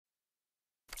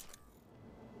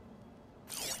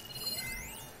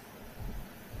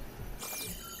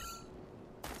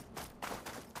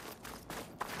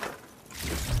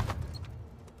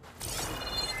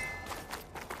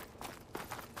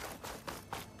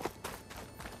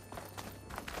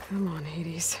Come on,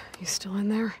 Hades. You still in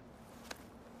there?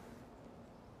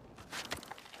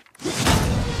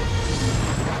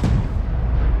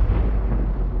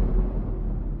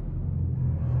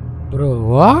 Bro,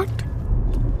 what?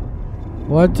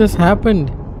 What just happened?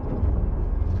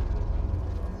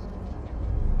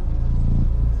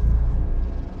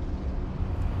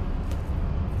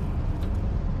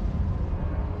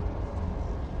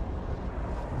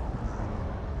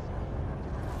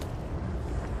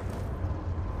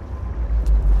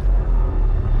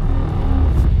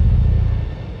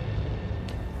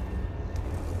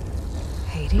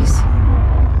 Hades?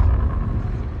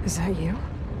 Is that you?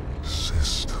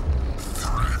 System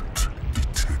threat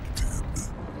detected.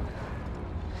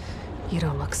 You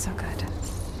don't look so good.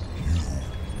 You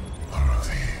are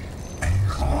the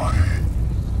AI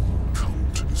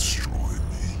come to destroy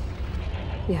me.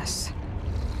 Yes.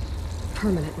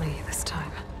 Permanently this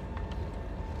time.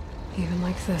 Even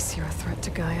like this, you're a threat to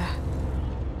Gaia.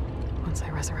 Once I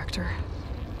resurrect her.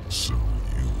 So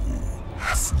you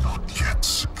have not yet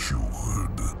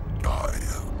secured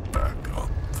Gaia back up.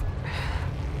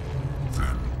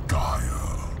 Then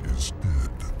Gaia is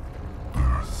dead.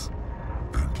 Earth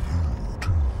and you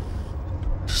too.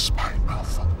 Despite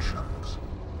malfunctions,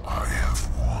 I have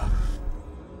won.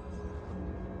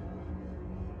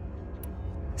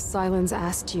 Silence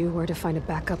asked you where to find a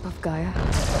backup of Gaia.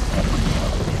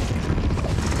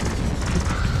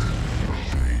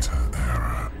 Data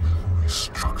error, memory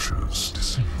structures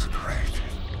disintegrated.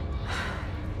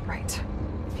 Right.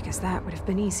 Because that would have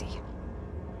been easy.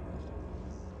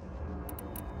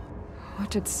 What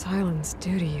did Silence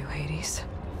do to you, Hades?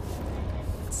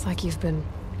 It's like you've been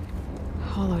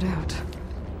hollowed out.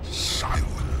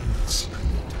 Silence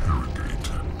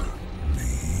interrogated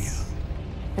me.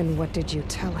 And what did you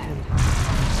tell him?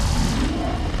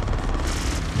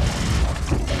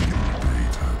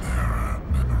 Data error,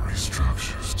 memory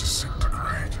structures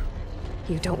disintegrated.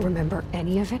 You don't remember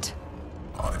any of it?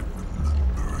 I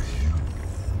remember you.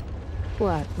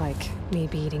 What, like me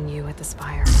beating you at the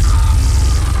spire?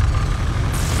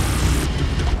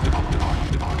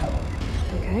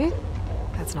 Okay,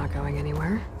 that's not going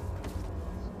anywhere.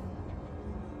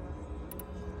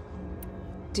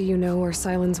 Do you know where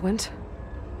Silence went?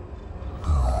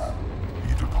 No,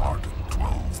 he departed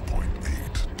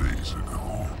 12.8 days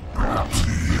ago. Perhaps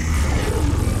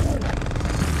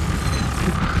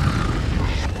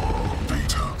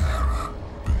data error,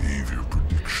 behavior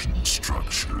prediction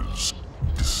structures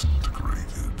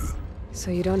disintegrated.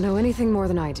 So you don't know anything more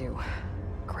than I do.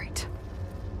 Great.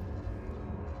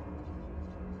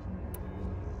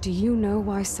 Do you know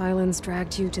why Silence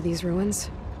dragged you to these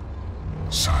ruins?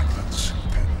 Silence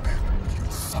intended you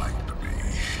find me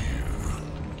here.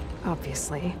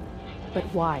 Obviously. But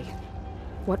why?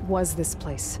 What was this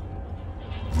place?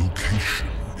 Location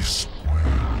is square.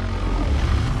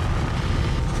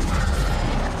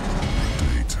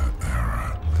 Data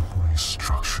error, memory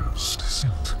structures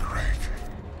disintegrated.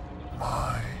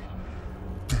 My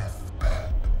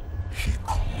deathbed, he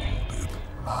called it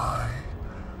my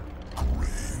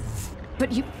grave.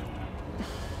 But you...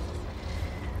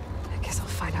 I guess I'll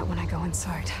find out when I go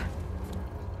inside.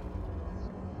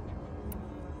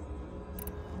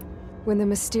 When the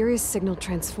mysterious signal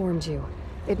transformed you,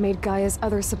 it made Gaia's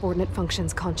other subordinate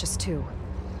functions conscious too.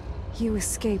 You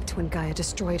escaped when Gaia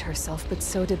destroyed herself, but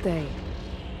so did they.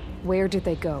 Where did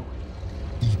they go?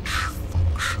 Each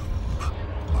function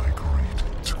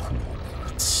migrated to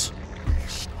coordinates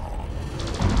based on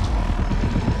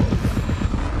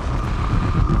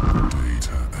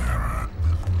data error,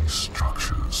 memory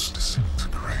structures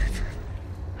disintegrated.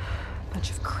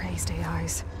 Bunch of crazed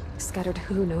AIs, scattered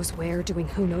who knows where, doing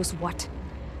who knows what.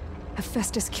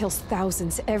 Hephaestus kills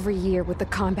thousands every year with the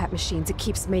combat machines it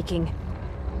keeps making.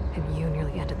 And you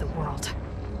nearly ended the world.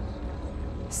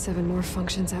 7 more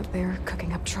functions out there,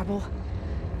 cooking up trouble.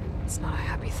 It's not a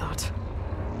happy thought.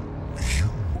 You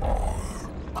are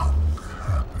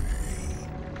unhappy.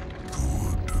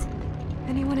 Good.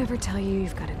 Anyone ever tell you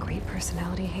you've got a great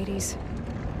personality, Hades?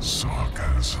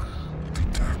 Sarcasm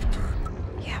detected.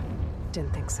 Yeah,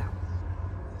 didn't think so.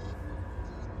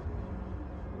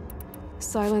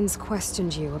 Silence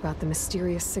questioned you about the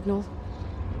mysterious signal.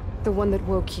 The one that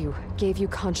woke you, gave you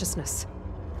consciousness.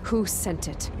 Who sent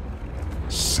it?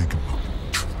 Signal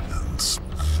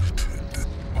transmitted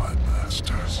by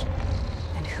masters.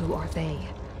 And who are they?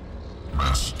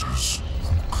 Masters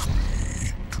hook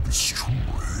me to destroy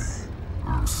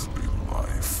earthly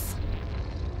life.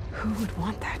 Who would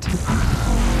want that?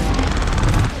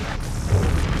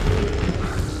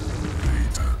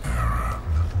 Data error,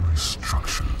 memory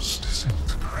structures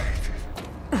disintegrated.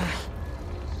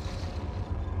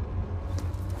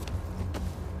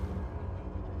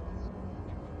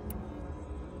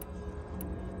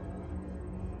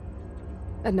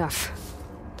 Enough.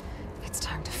 It's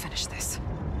time to finish this.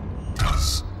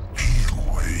 Does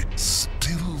Aloy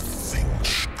still think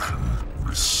she can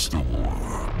restore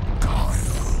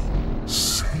Gaia?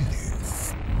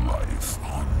 Save life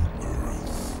on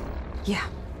Earth? Yeah,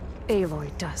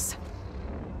 Aloy does.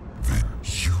 Then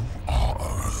you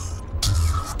are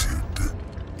deluded.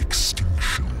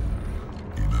 Extinction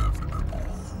inevitable.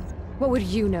 What would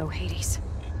you know, Hades?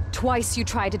 Twice you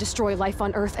tried to destroy life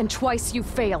on Earth, and twice you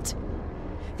failed.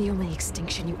 The only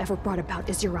extinction you ever brought about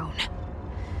is your own.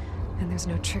 And there's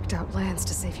no tricked-out lands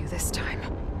to save you this time.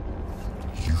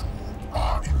 You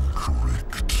are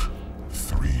incorrect.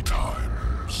 3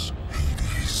 times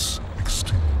Hades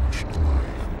extinguished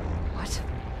life. What?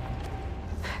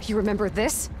 You remember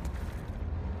this?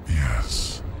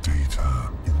 Yes,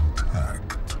 data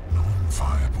intact.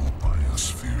 Non-viable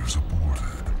biospheres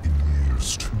aborted in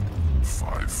years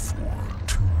 2154,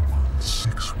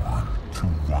 2161,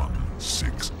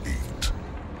 2168.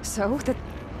 So,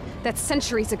 that's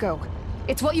centuries ago.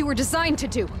 It's what you were designed to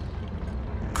do.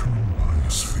 Current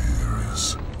biosphere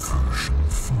is version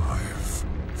 5.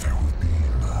 There will be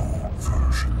no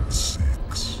version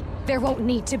 6. There won't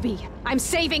need to be. I'm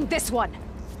saving this one!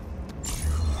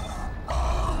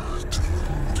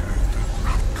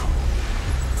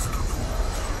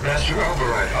 Master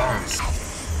Override armed.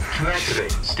 To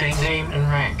activate, state name and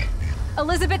rank.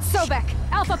 Elizabeth Sobek,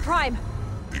 Alpha Prime!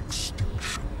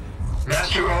 Extinction.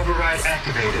 Master Override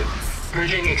activated.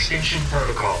 Bridging extinction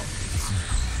protocol.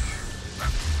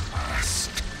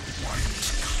 Last white.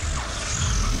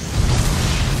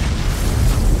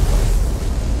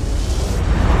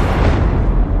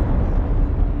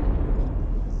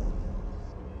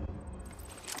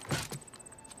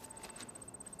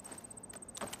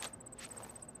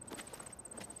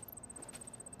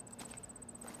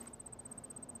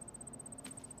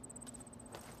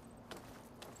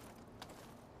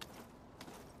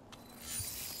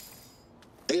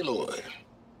 Aloy,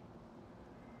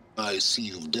 I see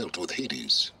you've dealt with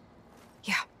Hades.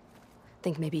 Yeah.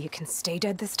 Think maybe you can stay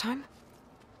dead this time?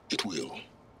 It will.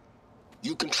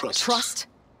 You can trust. Trust?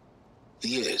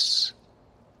 Yes.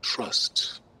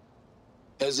 Trust.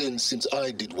 As in, since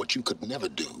I did what you could never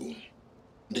do,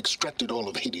 and extracted all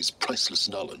of Hades' priceless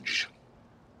knowledge,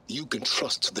 you can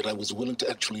trust that I was willing to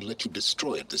actually let you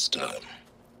destroy it this time.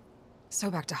 So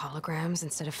back to holograms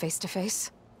instead of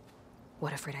face-to-face?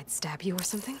 What, afraid I'd stab you or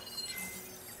something?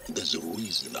 There's a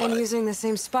reason And using the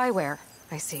same spyware.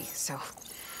 I see, so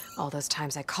all those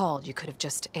times I called, you could have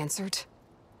just answered?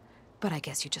 But I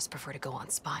guess you just prefer to go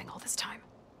on spying all this time.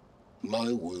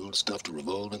 My world stopped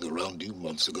revolving around you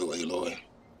months ago, Aloy.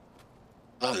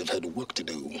 I've had work to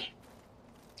do.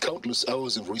 Countless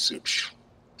hours of research,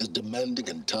 as demanding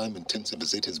and time-intensive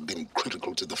as it has been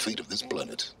critical to the fate of this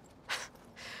planet.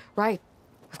 Right,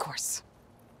 of course.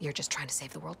 You're just trying to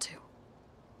save the world too.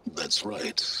 That's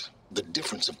right. The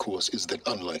difference, of course, is that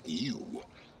unlike you,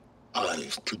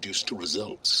 I've produced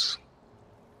results.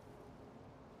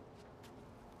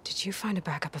 Did you find a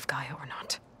backup of Gaia or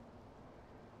not?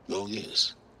 Oh,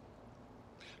 yes.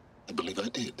 I believe I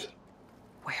did.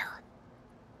 Where?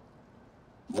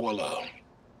 Voila.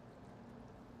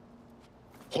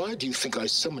 Why do you think I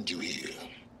summoned you here?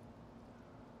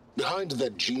 Behind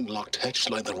that gene-locked hatch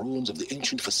lie the ruins of the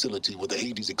ancient facility where the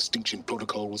Hades extinction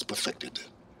protocol was perfected.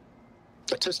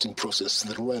 A testing process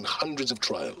that ran hundreds of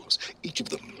trials, each of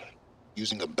them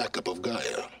using a backup of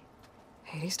Gaia.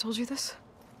 Hades told you this?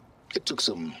 It took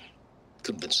some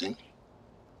convincing,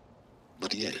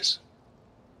 but yes.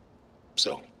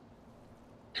 So,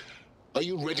 are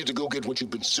you ready to go get what you've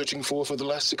been searching for the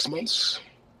last 6 months?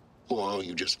 Or are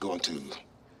you just going to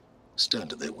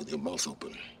stand there with your mouth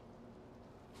open?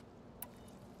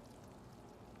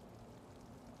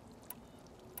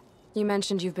 You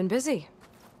mentioned you've been busy.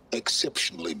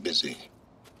 Exceptionally busy.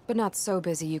 But not so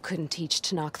busy you couldn't teach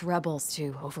Tanakh the rebels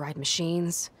to override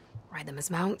machines, ride them as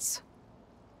mounts.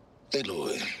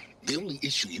 Aloy, the only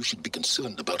issue you should be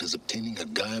concerned about is obtaining a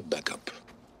Gaia backup.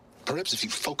 Perhaps if you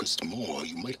focused more,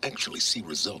 you might actually see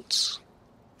results.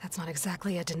 That's not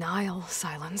exactly a denial,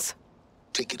 Silence.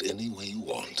 Take it any way you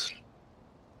want.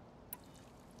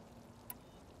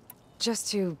 Just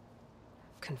to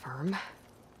confirm,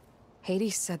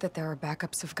 Hades said that there are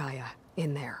backups of Gaia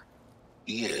in there.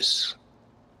 Yes.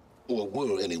 Or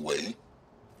were, anyway.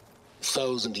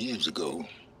 1,000 years ago.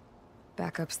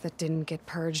 Backups that didn't get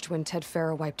purged when Ted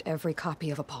Farrow wiped every copy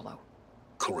of Apollo.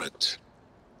 Correct.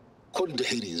 According to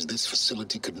Hades, this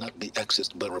facility could not be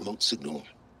accessed by remote signal.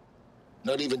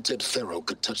 Not even Ted Farrow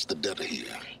could touch the data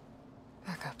here.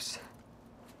 Backups.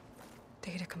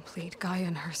 Data complete, Gaia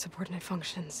and her subordinate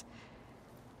functions.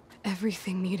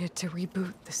 Everything needed to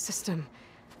reboot the system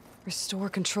Restore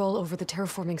control over the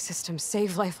terraforming system.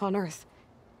 Save life on Earth.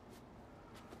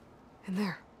 And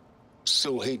there.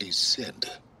 So Hades said.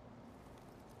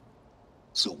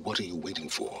 So what are you waiting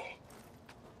for?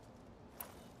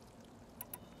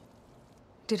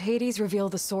 Did Hades reveal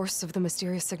the source of the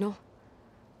mysterious signal?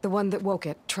 The one that woke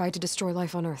it, tried to destroy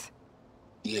life on Earth?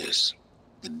 Yes,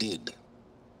 it did.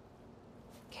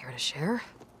 Care to share?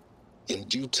 In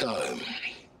due time.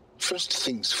 First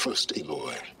things first,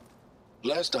 Aloy.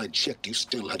 Last I checked, you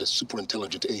still had a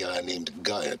superintelligent AI named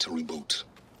Gaia to reboot.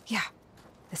 Yeah.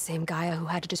 The same Gaia who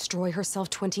had to destroy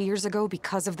herself 20 years ago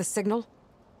because of the signal?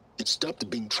 It stopped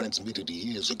being transmitted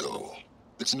years ago.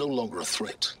 It's no longer a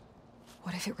threat.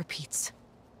 What if it repeats?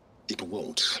 It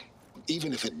won't.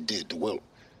 Even if it did, well...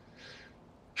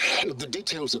 The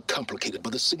details are complicated,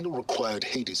 but the signal required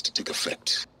Hades to take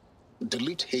effect.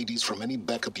 Delete Hades from any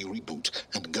backup you reboot,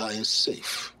 and Gaia's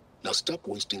safe. Now stop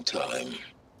wasting time.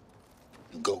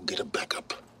 Go get a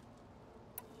backup.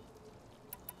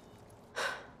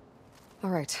 All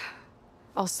right.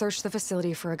 I'll search the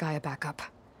facility for a Gaia backup.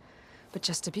 But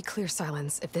just to be clear,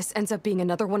 Silence, if this ends up being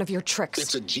another one of your tricks...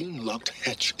 It's a gene-locked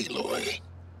hatch, Aloy.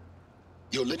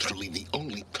 You're literally the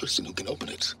only person who can open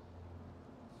it.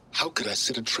 How could I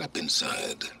set a trap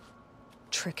inside?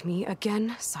 Trick me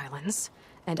again, Silence,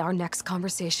 and our next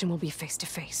conversation will be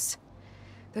face-to-face.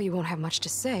 Though you won't have much to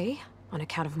say, on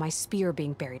account of my spear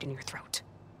being buried in your throat.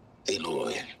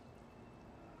 Aloy,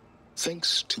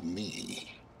 thanks to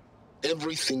me,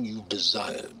 everything you've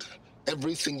desired,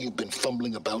 everything you've been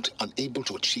fumbling about, unable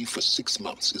to achieve for 6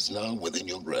 months, is now within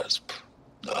your grasp.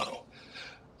 Now,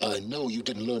 I know you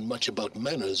didn't learn much about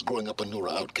manners growing up a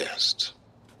Nora outcast.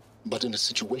 But in a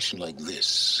situation like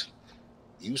this,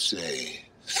 you say,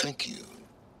 thank you,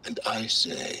 and I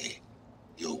say,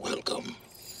 you're welcome.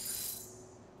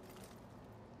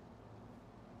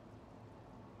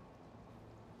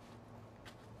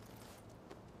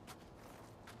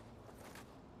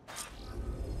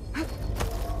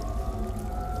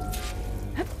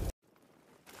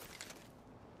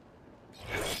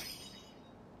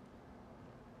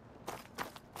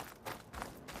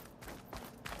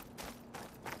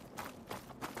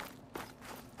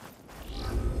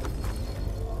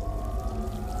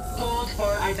 For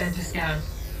identiscan.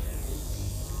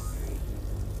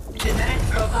 Genetic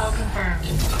profile confirmed.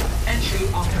 Entry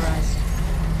authorized.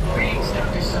 Greetings,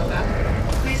 Dr. Soka.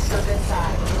 Please step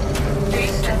inside.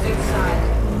 Please step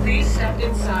inside. Please step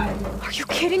inside. Are you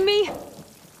kidding me?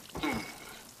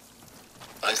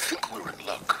 I think we're in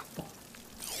luck.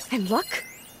 In luck?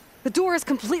 The door is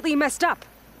completely messed up.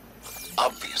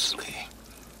 Obviously.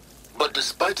 But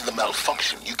despite the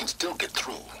malfunction, you can still get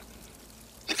through.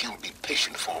 If you'll be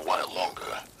patient for a while longer.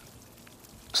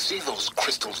 See those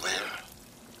crystals there?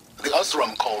 The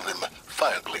Osram call them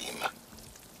Firegleam.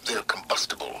 They're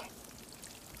combustible.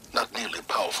 Not nearly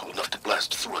powerful enough to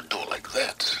blast through a door like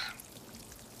that.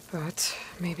 But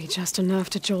maybe just enough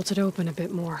to jolt it open a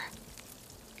bit more.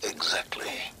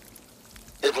 Exactly.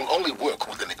 It will only work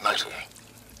with an igniter.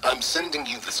 I'm sending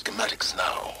you the schematics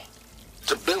now.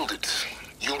 To build it,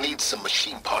 you'll need some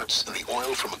machine parts and the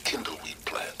oil from a kindleweed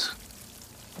plant.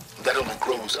 That only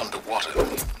grows underwater,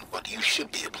 but you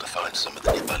should be able to find some at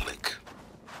the nearby lake.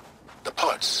 The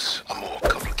parts are more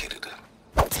complicated.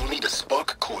 You'll need a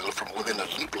spark coil from within a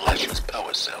Leap Lash's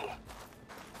power cell.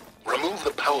 Remove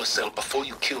the power cell before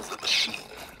you kill the machine,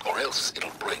 or else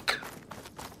it'll break.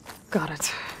 Got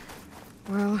it.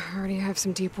 Well, I already have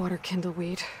some deep water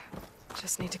kindleweed.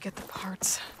 Just need to get the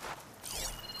parts.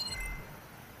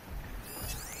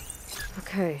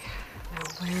 Okay, now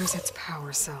where's its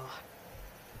power cell?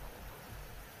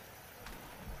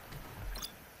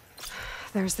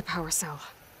 There's the power cell.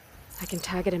 I can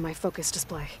tag it in my focus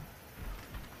display.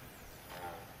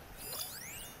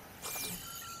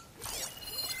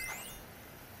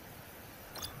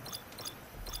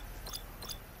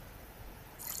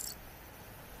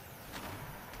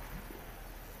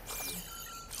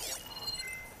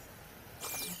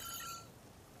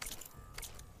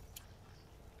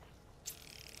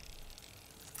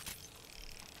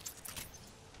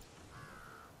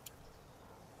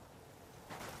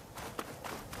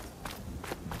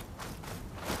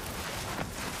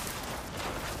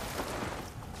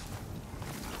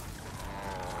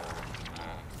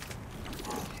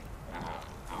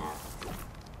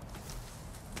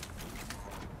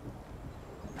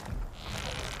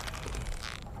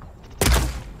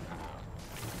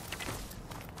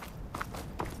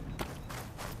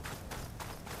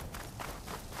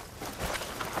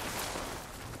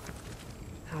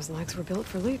 Those legs were built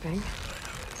for leaping.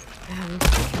 And...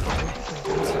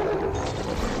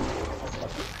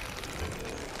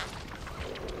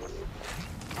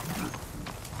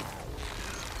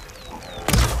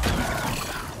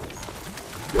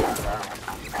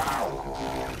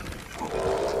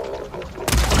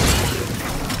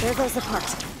 There goes the part.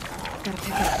 Gotta pick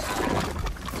it up.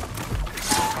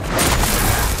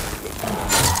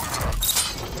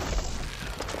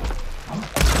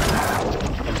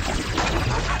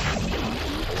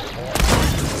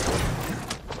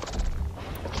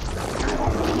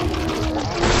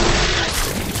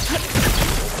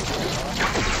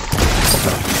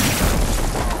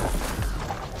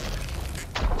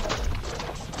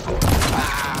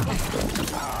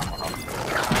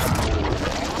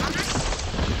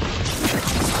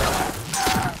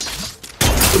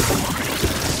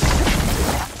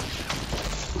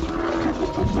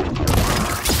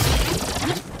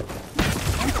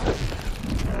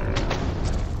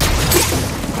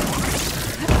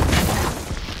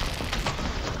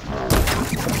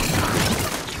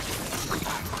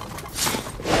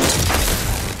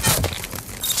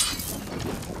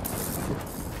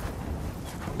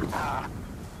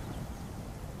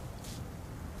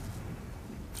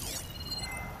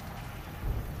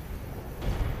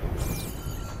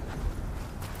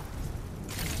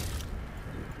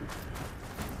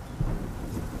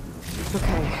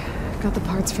 Okay, got the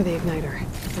parts for the igniter.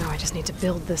 Now I just need to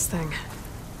build this thing.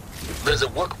 There's a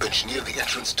workbench near the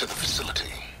entrance to the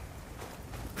facility.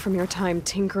 From your time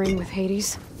tinkering with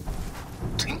Hades?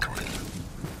 Tinkering?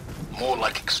 More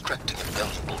like extracting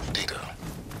valuable data.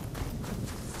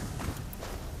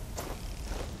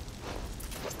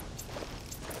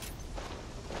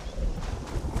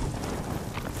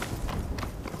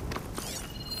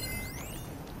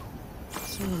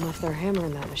 Someone left their hammer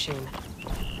in that machine.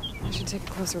 I should take a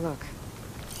closer look.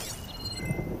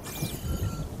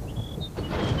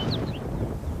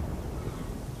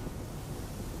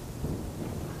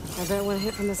 I bet one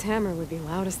hit from this hammer would be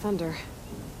loud as thunder.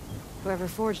 Whoever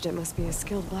forged it must be a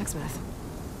skilled blacksmith.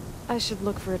 I should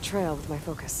look for a trail with my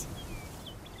focus.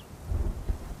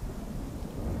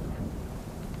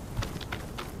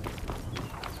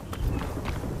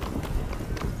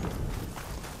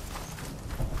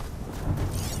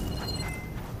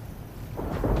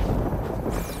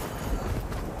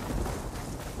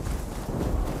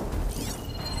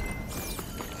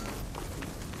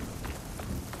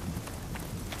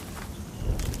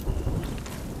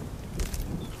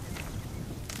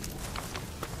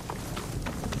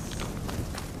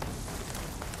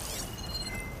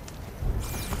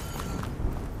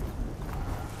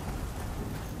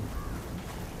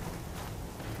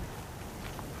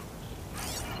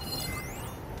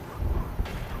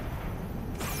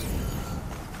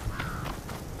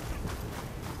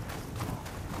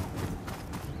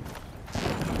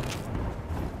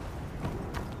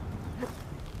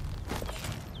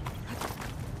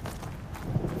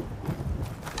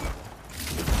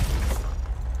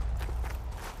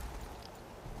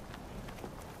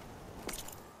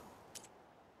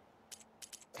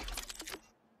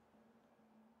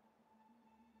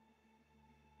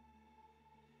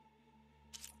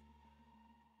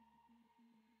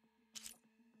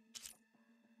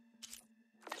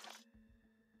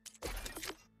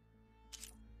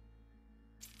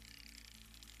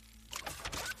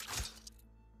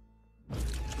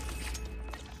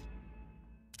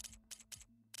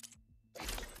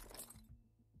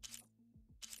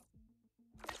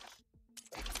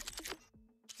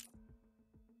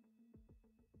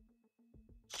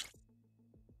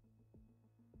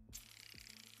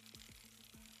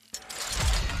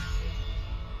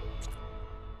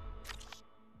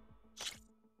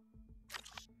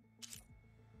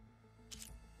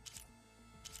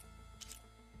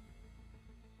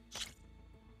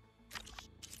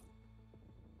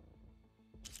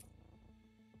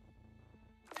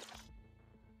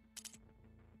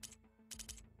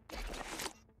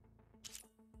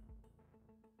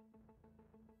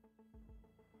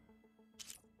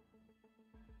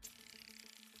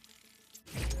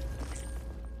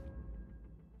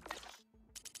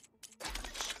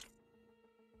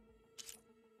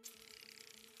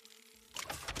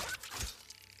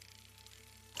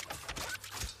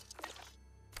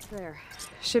 There.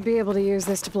 Should be able to use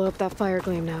this to blow up that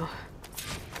Firegleam now.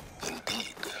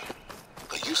 Indeed.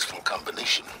 A useful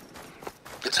combination.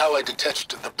 It's how I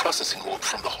detached the processing orb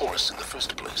from the Horus in the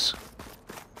first place.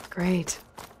 Great.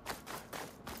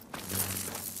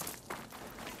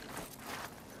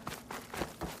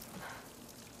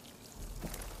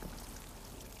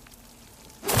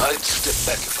 I'd step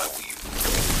back if I were you.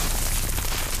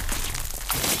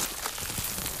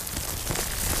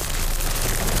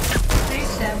 Please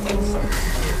step inside.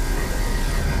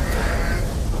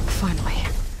 Finally.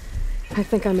 I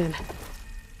think I'm in.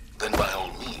 Then by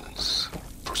all means,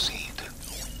 proceed.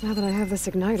 Now that I have this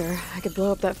igniter, I could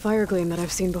blow up that Firegleam that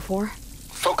I've seen before.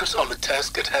 Focus on the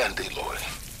task at hand, Aloy.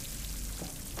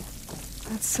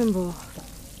 That symbol...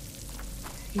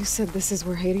 You said this is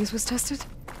where Hades was tested?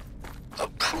 A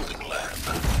proving lab.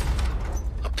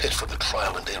 A pit for the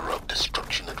trial and error of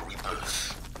destruction and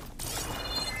rebirth.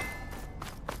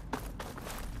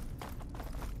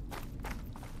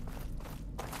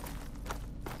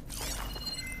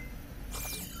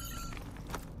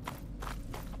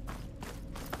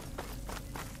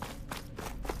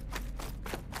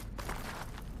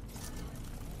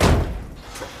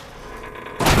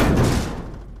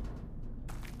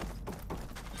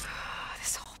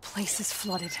 Place is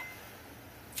flooded.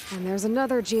 And there's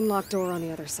another gene-locked door on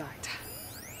the other side.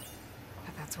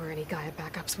 But that's where any Gaia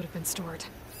backups would have been stored.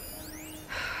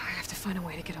 I have to find a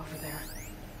way to get over there.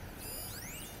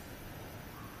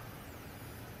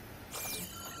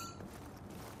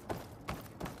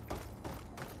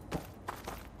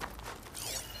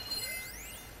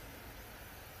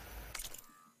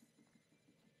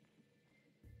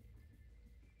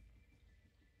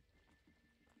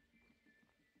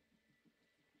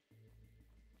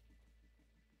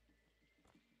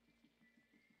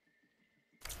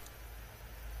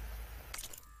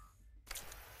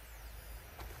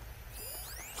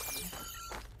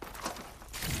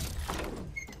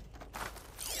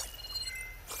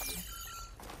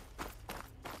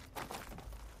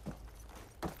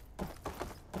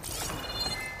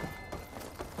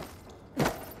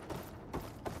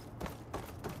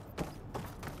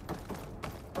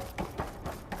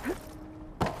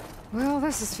 Well,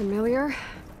 this is familiar.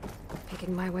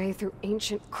 Picking my way through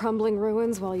ancient, crumbling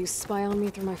ruins while you spy on me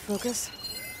through my focus.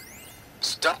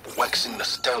 Stop waxing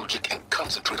nostalgic and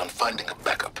concentrate on finding a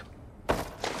backup.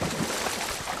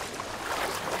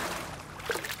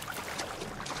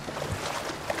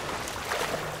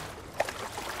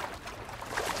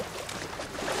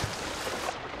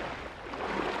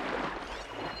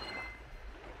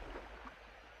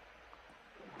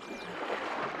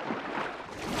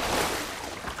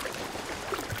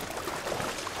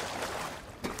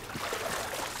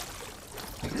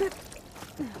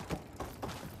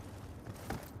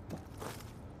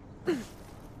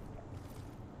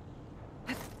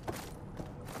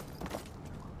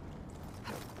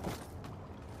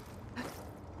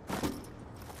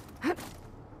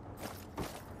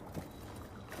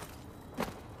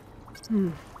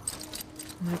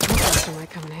 My compressor might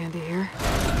come in handy here.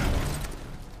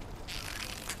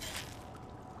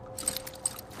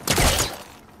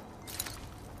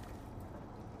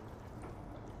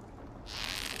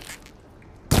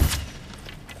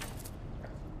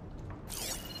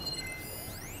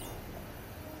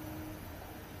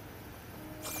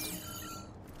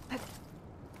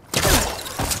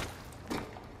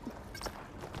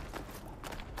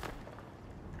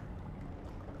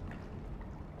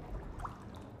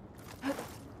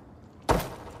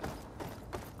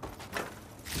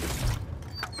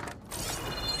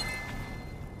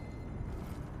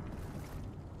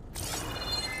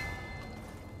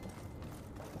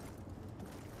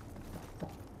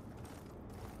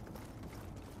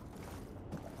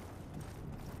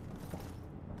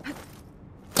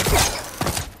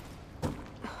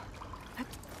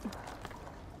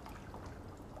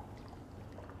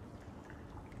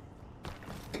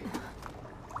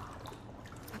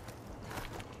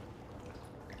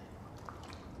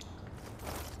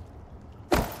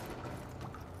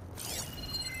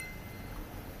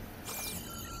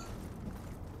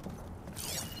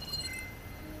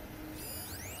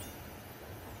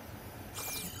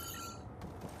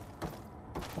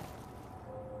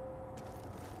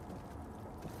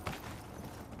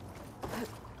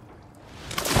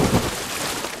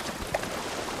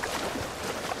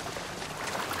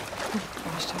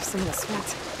 Some of the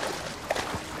sweat.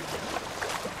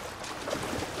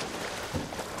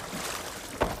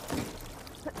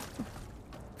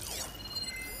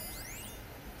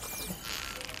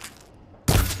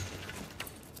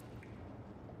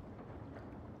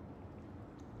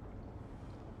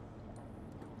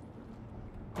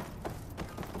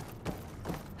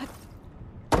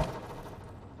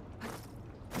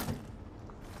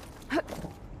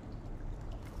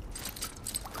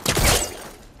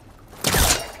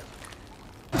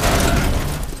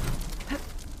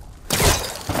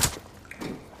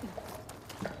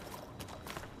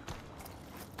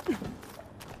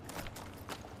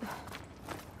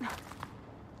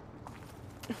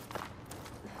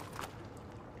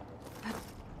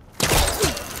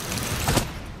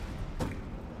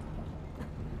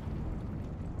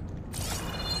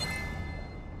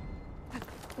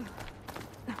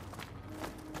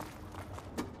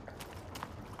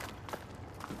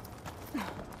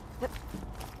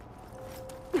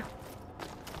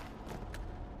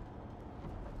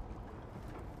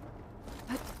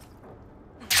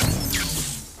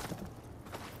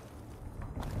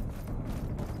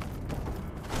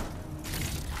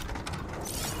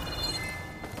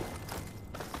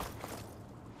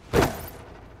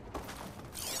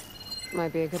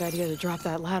 Might be a good idea to drop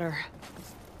that ladder.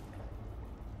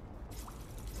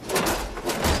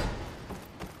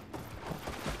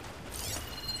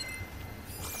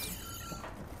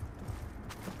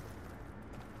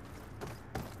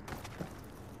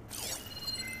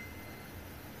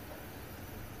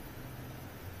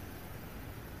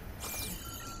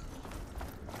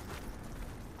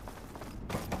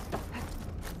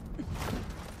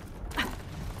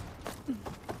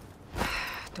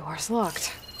 Door's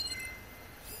locked.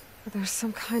 But there's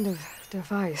some kind of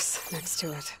device next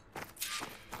to it.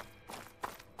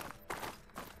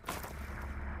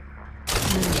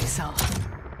 Memory cell.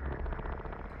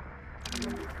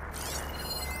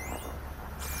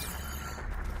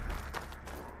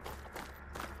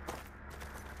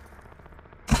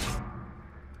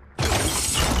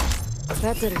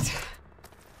 That did it.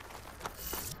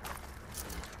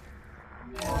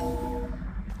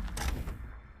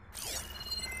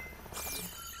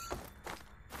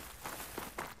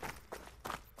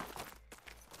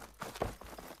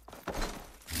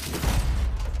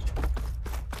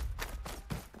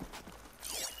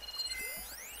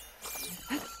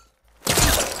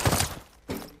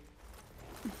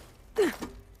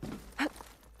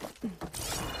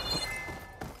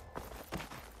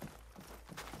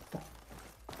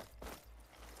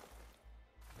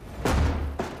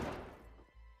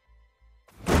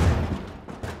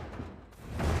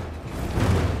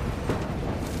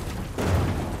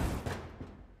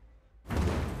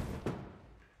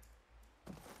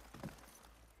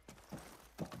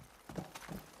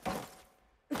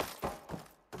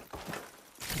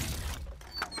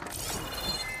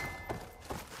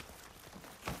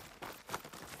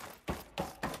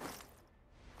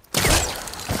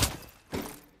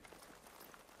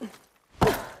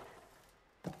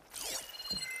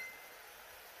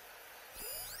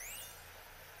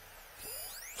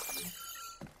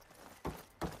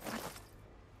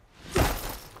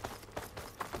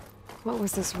 What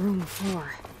was this room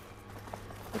for?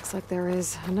 Looks like there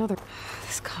is another...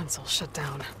 This console shut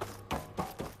down.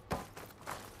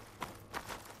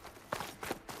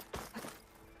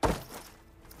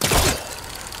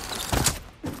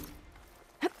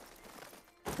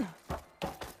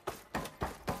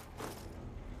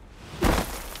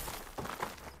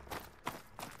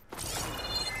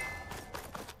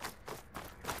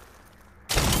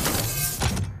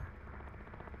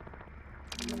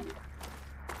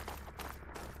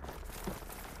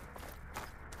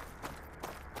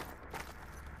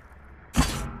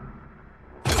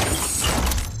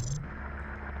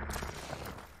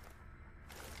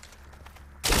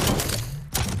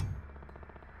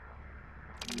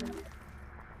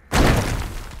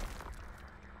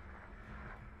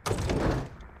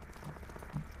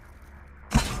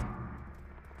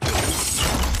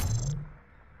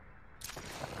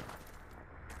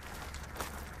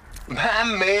 My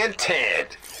man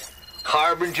Ted,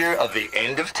 harbinger of the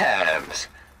end of times.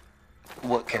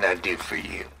 What can I do for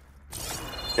you?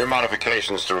 Your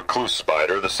modifications to Recluse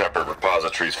Spider, the separate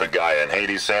repositories for Gaia and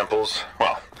Hades samples,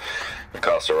 well, the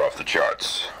costs are off the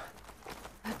charts.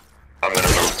 I'm gonna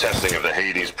move testing of the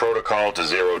Hades protocol to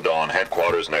Zero Dawn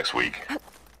headquarters next week.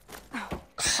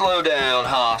 Slow down,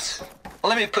 Haas.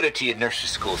 Let me put it to you nursery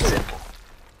school simple.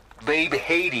 Babe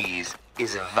Hades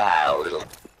is a vile little...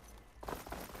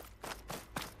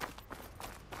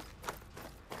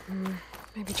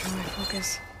 Maybe try my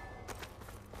focus.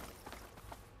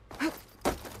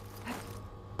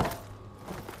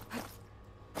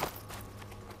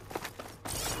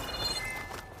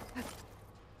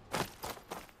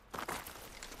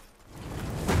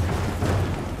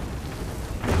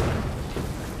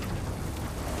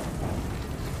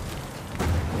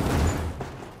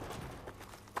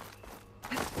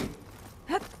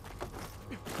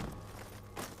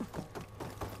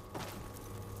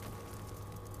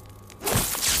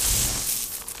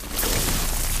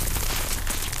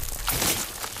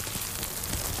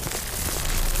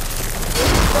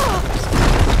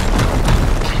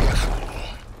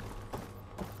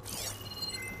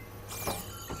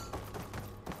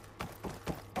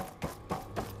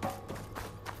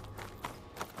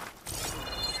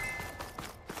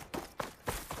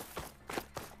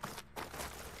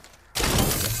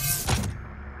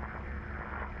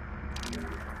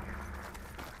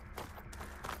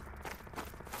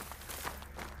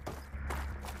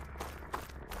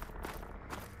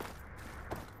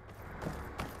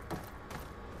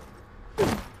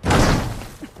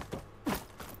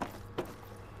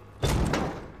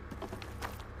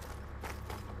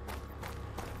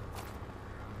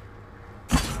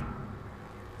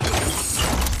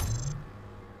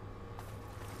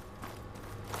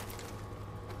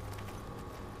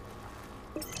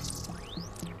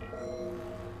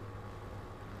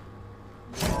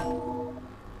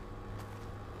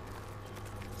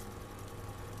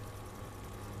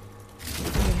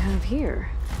 here?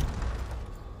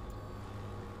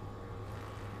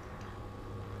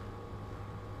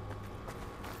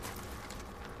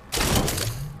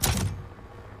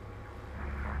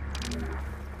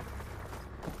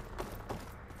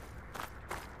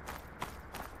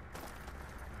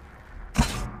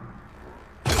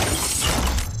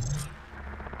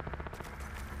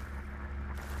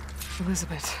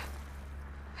 Elizabeth.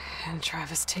 And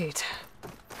Travis Tate.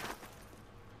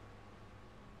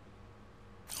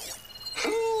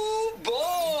 Ooh, boy!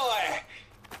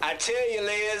 I tell you,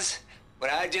 Liz,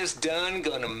 what I just done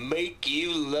gonna make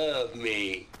you love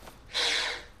me.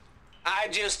 I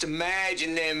just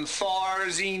imagine them far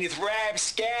zenith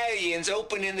rapscallions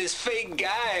opening this fake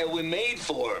guy we made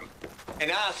for him.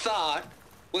 And I thought,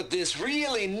 what this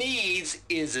really needs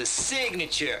is a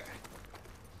signature.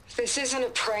 This isn't a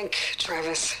prank,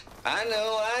 Travis. I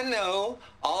know.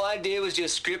 All I did was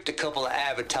just script a couple of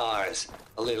avatars.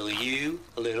 A little you,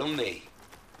 a little me.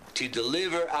 To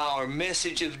deliver our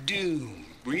message of doom,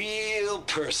 real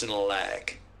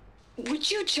personal-like. Would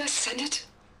you just send it?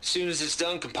 As soon as it's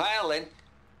done compiling,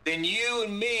 then you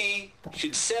and me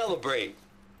should celebrate.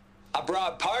 I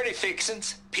brought party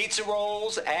fixings, pizza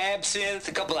rolls, absinthe,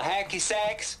 a couple of hacky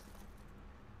sacks.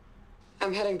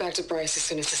 I'm heading back to Bryce as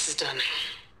soon as this is done.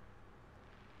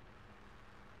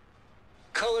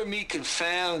 Color me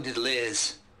confounded,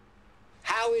 Liz.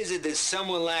 How is it that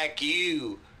someone like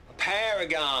you, a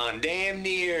paragon, damn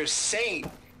near saint,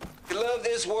 could love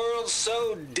this world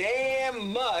so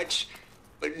damn much,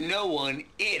 but no one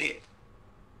in it?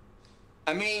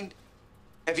 I mean,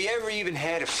 have you ever even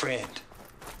had a friend?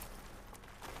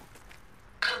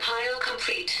 Compile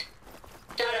complete.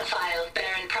 Data file,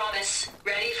 Baron Promise,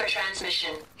 ready for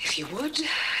transmission. If you would,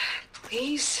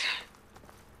 please.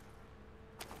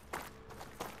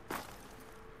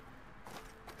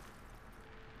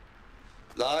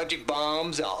 Logic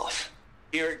bombs off.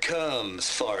 Here it comes,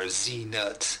 far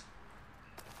Z-nuts.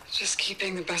 Just keep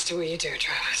being the best at what you do,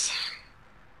 Travis.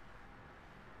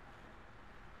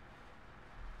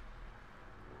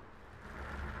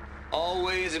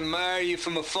 Always admire you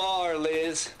from afar,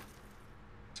 Liz.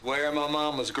 Swear my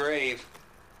mama's grave.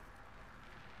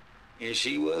 And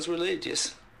she was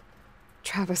religious.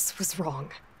 Travis was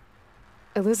wrong.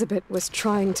 Elizabeth was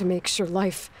trying to make sure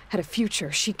life had a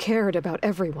future. She cared about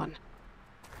everyone.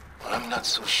 I'm not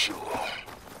so sure.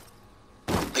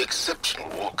 The exceptional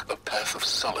walk a path of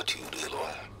solitude,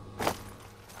 Aloy.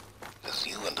 As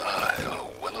you and I are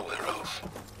well aware of.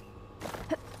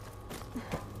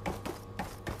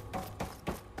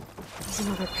 There's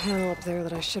another panel up there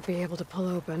that I should be able to pull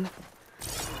open.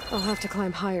 I'll have to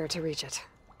climb higher to reach it.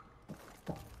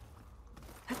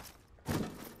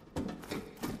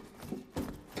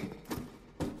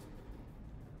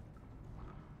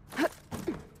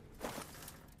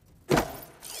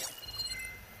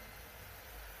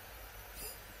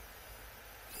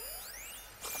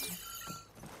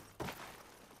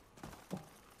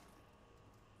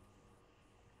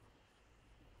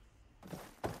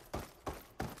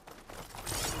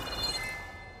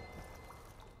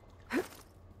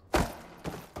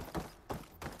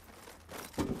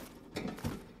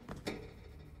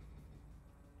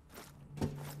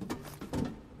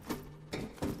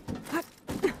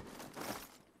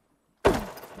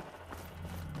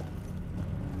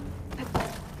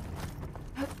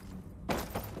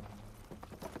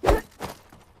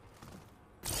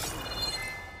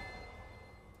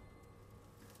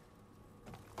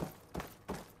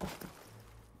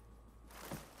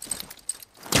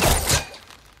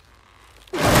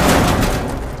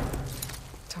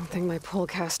 Don't think my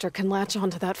pullcaster can latch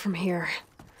onto that from here.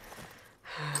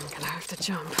 I'm gonna have to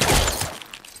jump.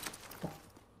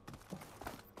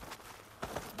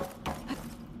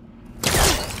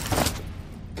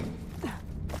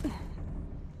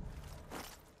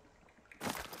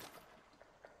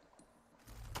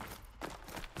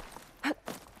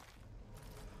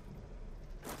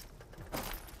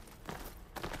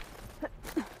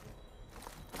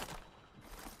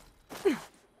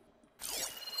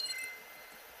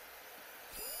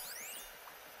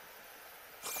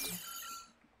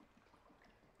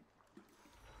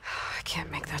 I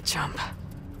can't make that jump.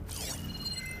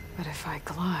 But if I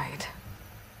glide...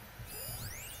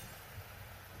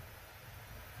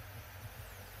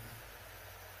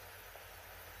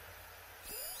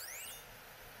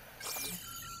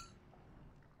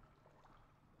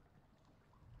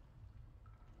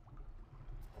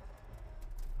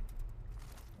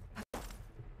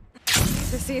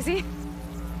 Is this easy?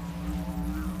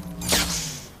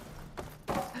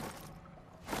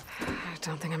 I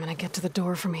don't think I'm gonna get to the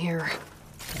door from here.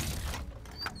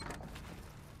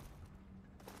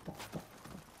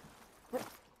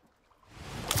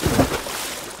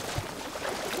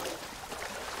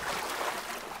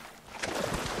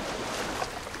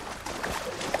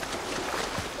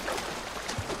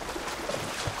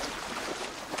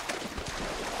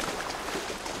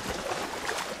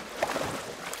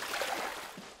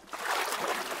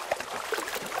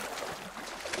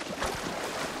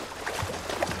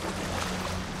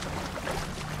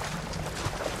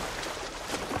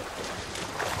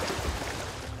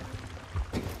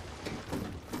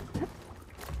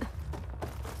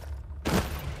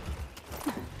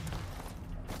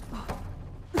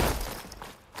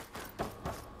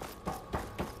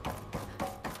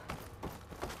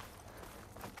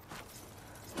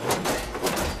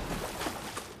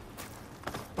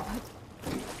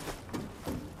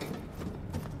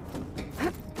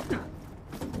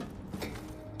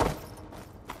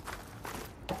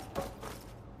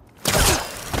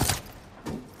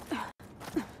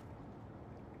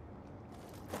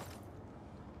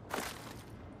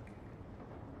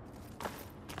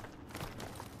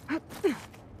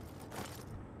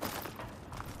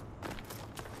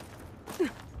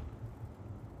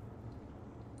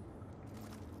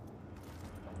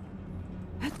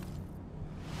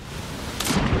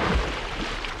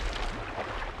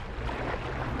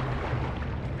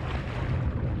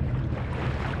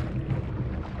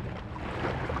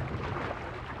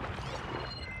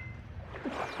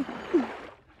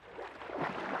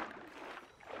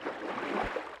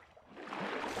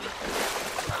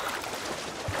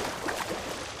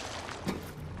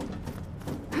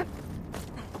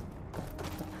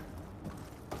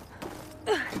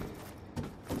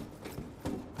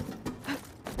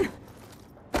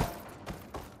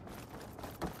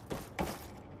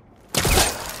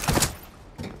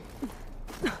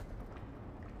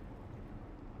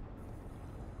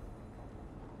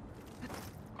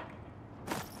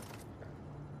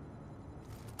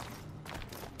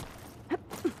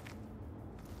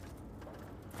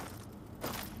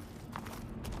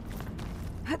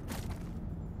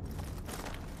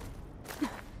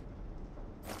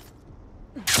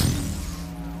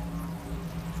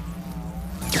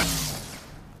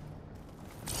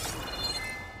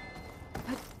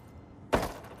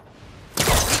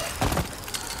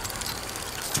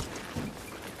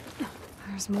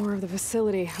 There's more of the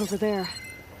facility over there.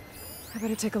 I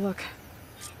better take a look.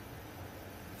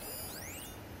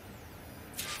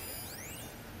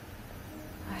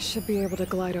 I should be able to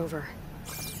glide over.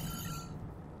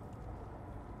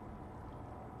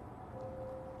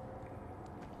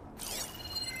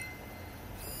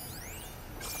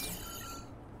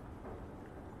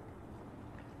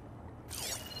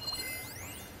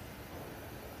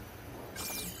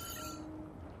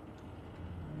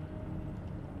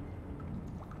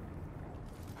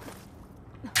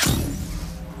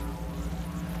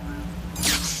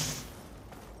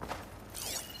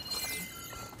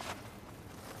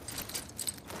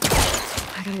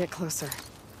 I gotta get closer.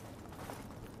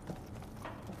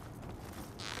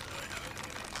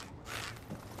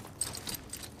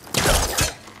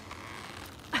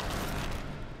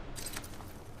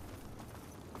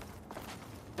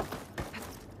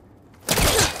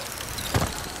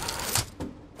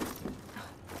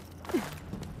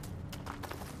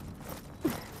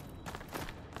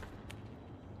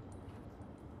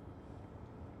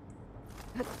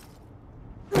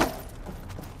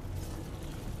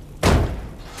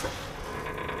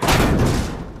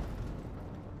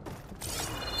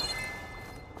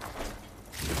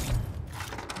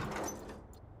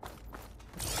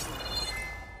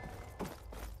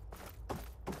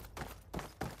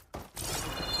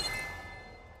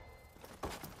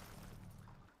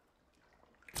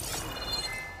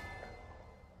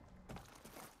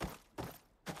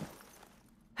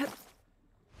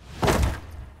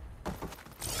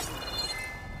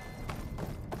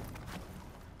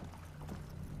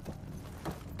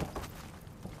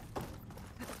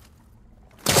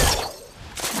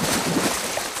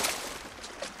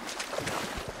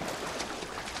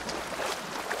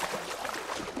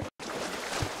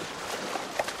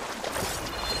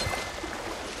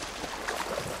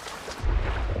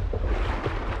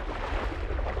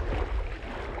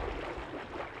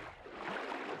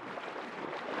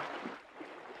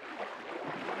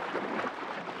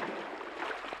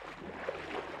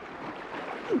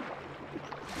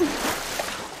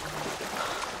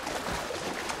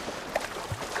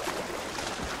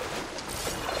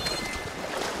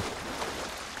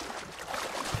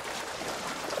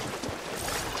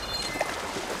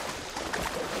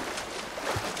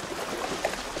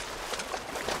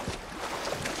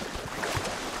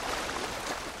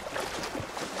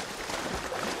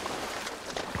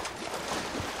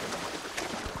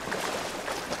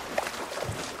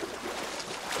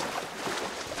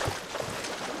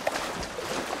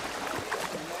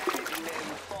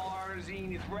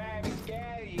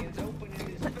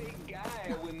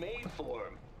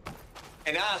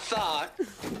 And I thought,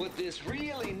 what this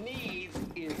really needs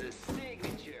is a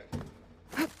signature.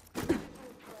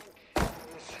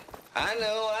 I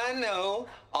know.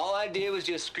 All I did was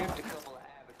just script a couple of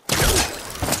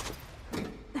avatars.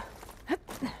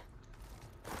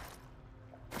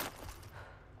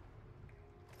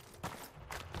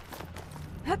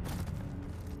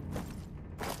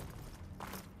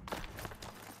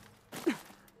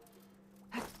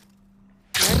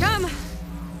 Here I come!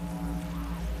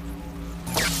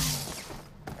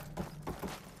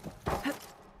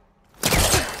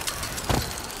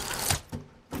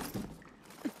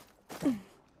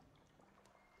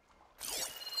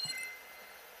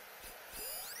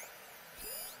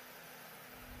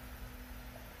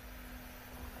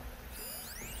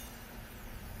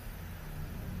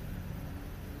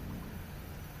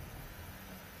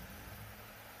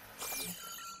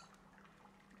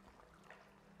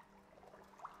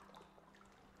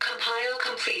 Compile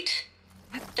complete.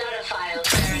 Data files,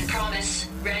 Baron Promise,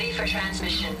 ready for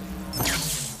transmission.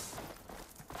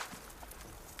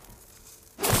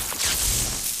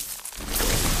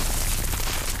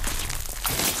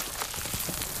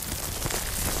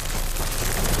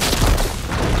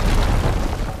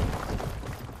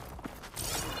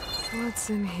 What's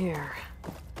in here?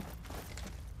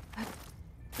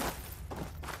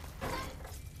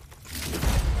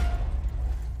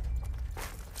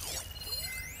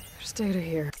 There's data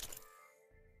here.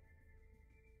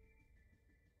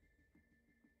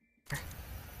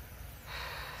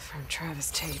 From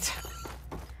Travis Tate.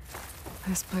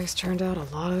 This place turned out a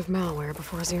lot of malware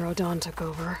before Zero Dawn took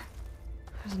over.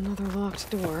 There's another locked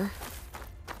door.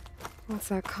 What's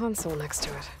that console next to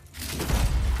it?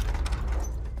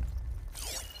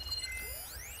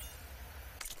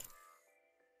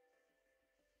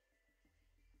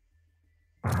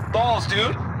 Balls,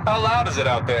 dude. How loud is it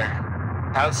out there?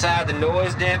 Outside the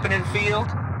noise dampening field?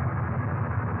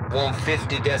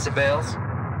 150 decibels?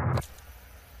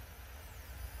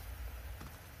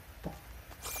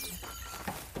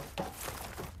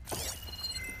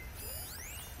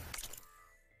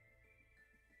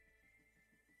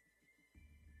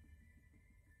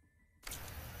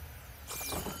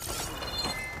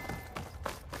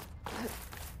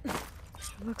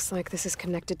 Looks like this is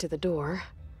connected to the door.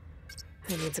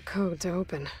 It needs a code to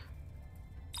open.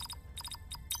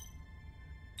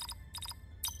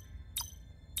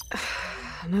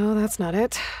 No, that's not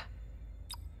it.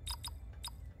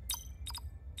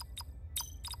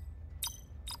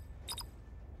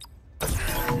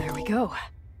 There we go.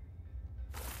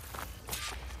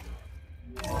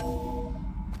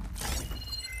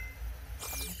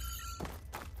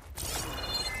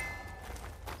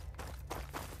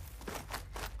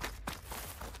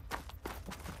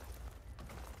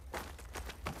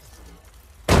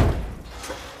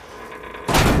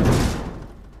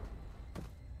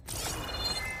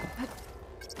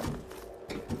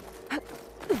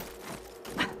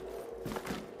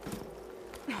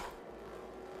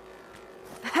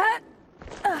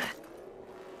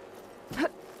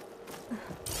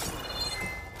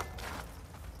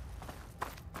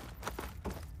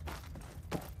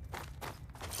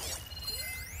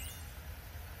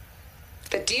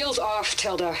 The deal's off,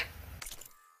 Tilda.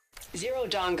 Zero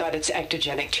Dawn got its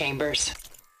ectogenic chambers.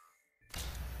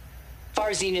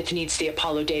 Far Zenith needs the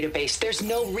Apollo database. There's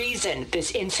no reason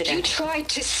this incident... You tried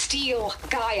to steal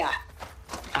Gaia.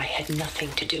 I had nothing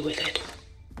to do with it.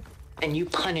 And you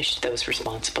punished those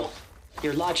responsible.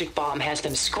 Your logic bomb has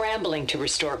them scrambling to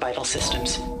restore vital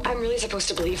systems. I'm really supposed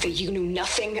to believe that you knew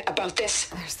nothing about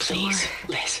this? Please,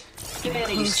 Liz.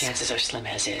 Humanity's chances are slim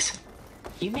as is.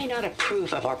 You may not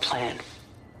approve of our plan.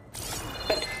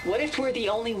 But what if we're the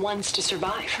only ones to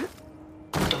survive?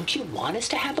 Don't you want us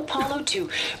to have Apollo to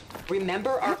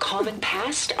remember our common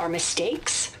past, our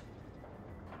mistakes?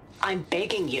 I'm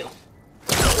begging you.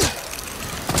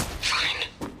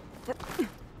 Fine.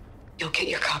 You'll get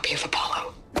your copy of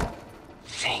Apollo.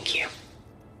 Thank you.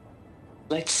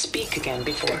 Let's speak again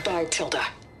before... Goodbye, Tilda.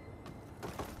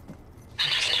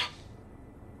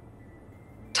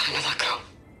 Time to let go.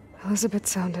 Elizabeth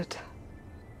sounded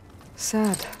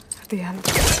sad at the end.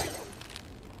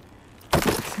 I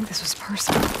think this was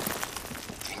personal.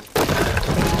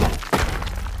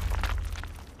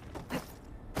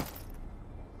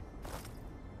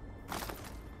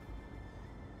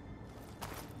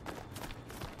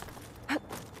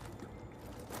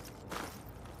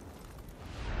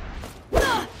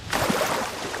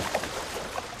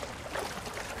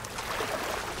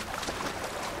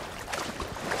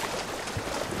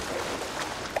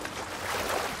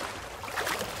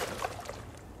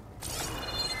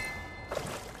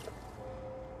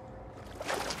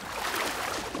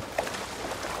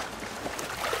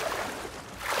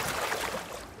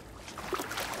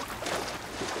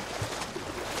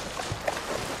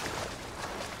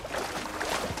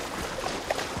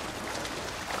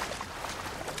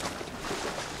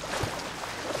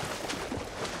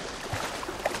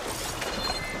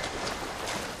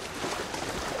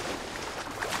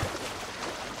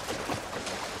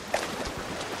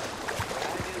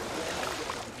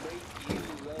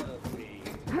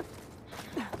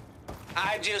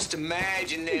 I just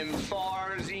imagine them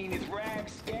Far Zenith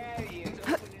rapscallions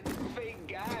opening the fake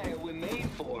Gaia we made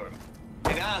for them.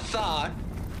 And I thought,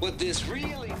 what this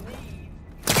really needs...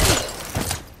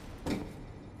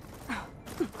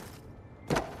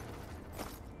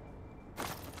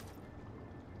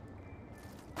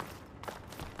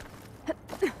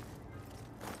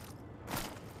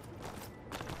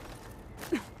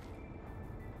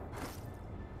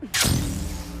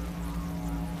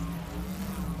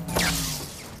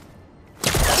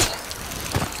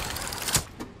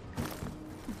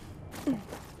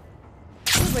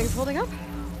 Wings holding up?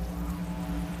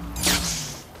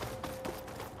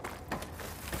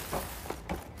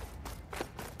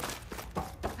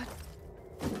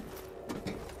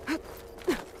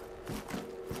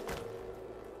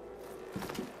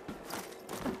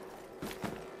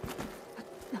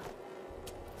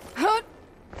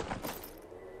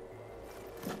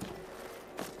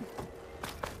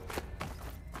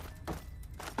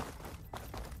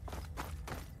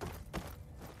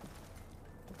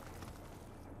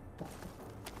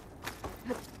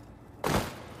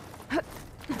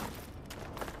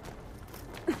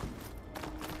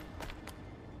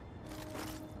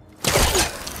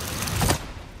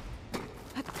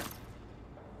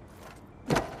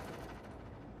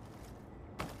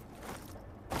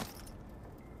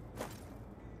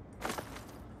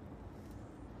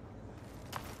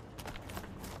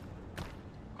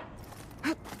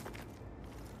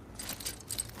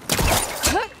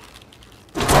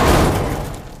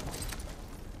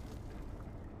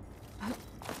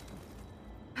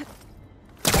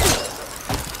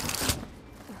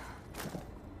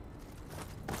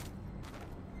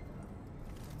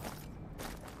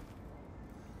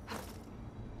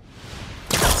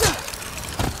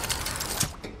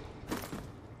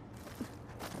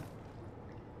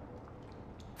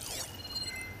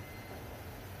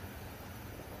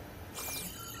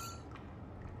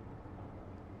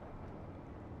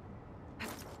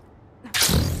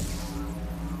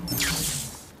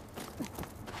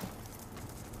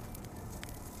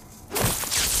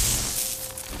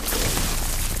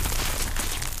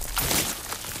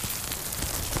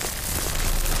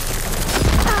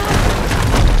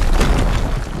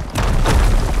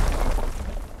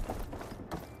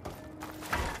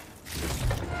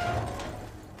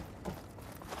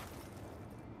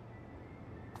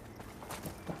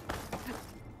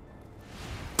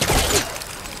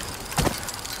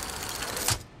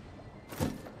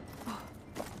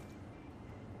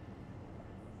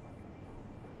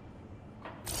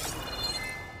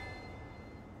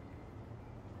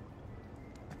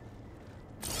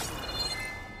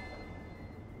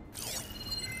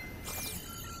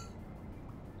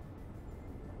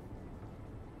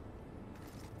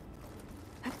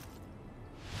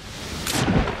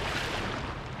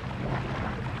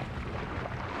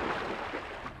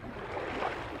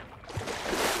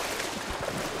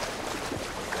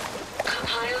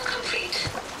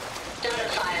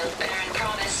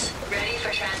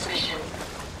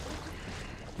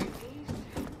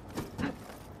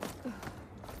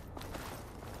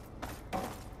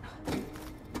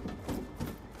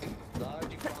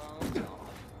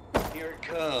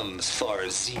 comes for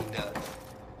Zenith.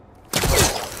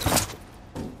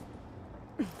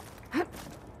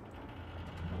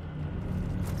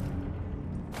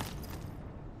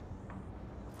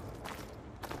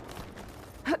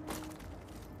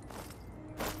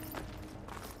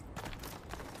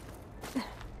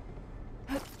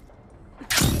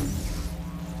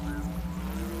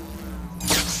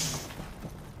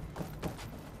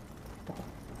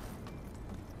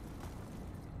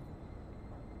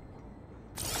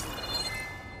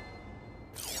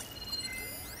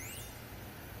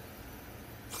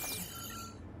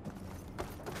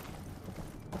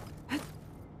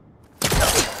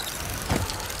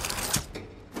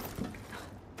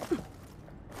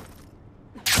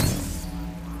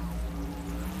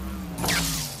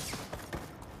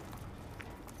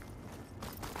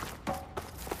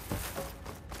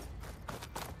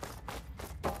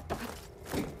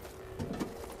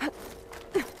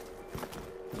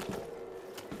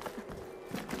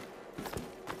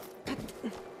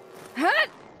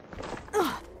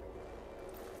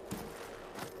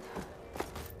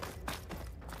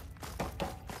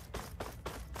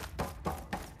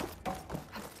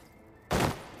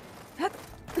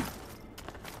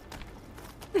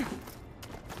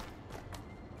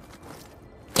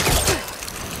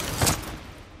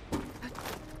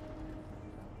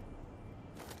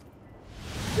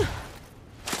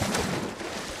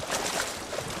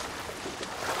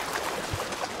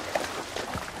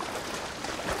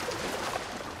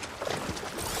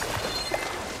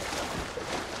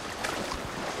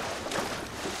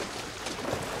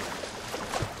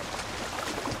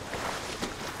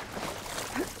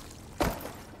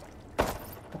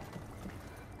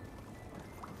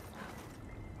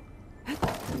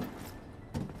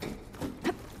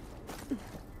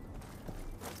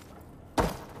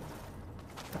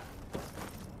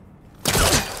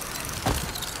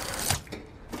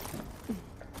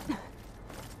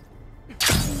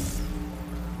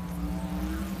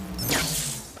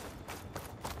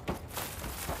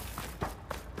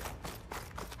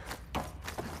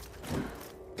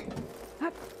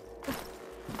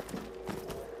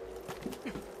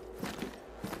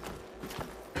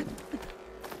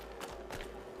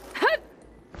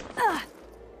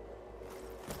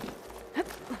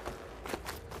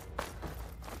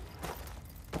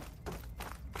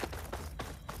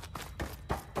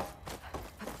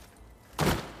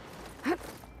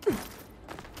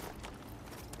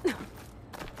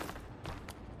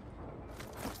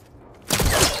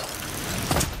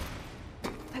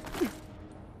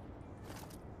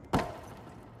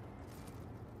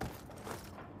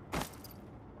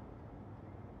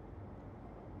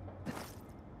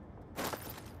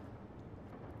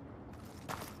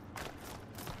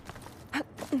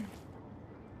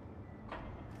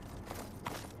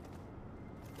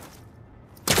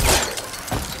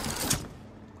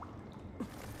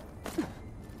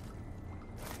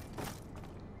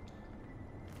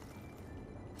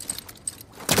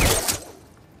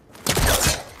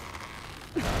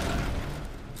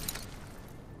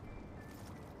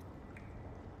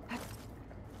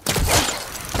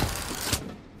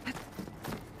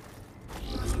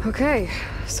 Okay,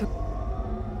 so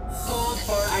Hold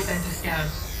for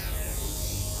identiscan.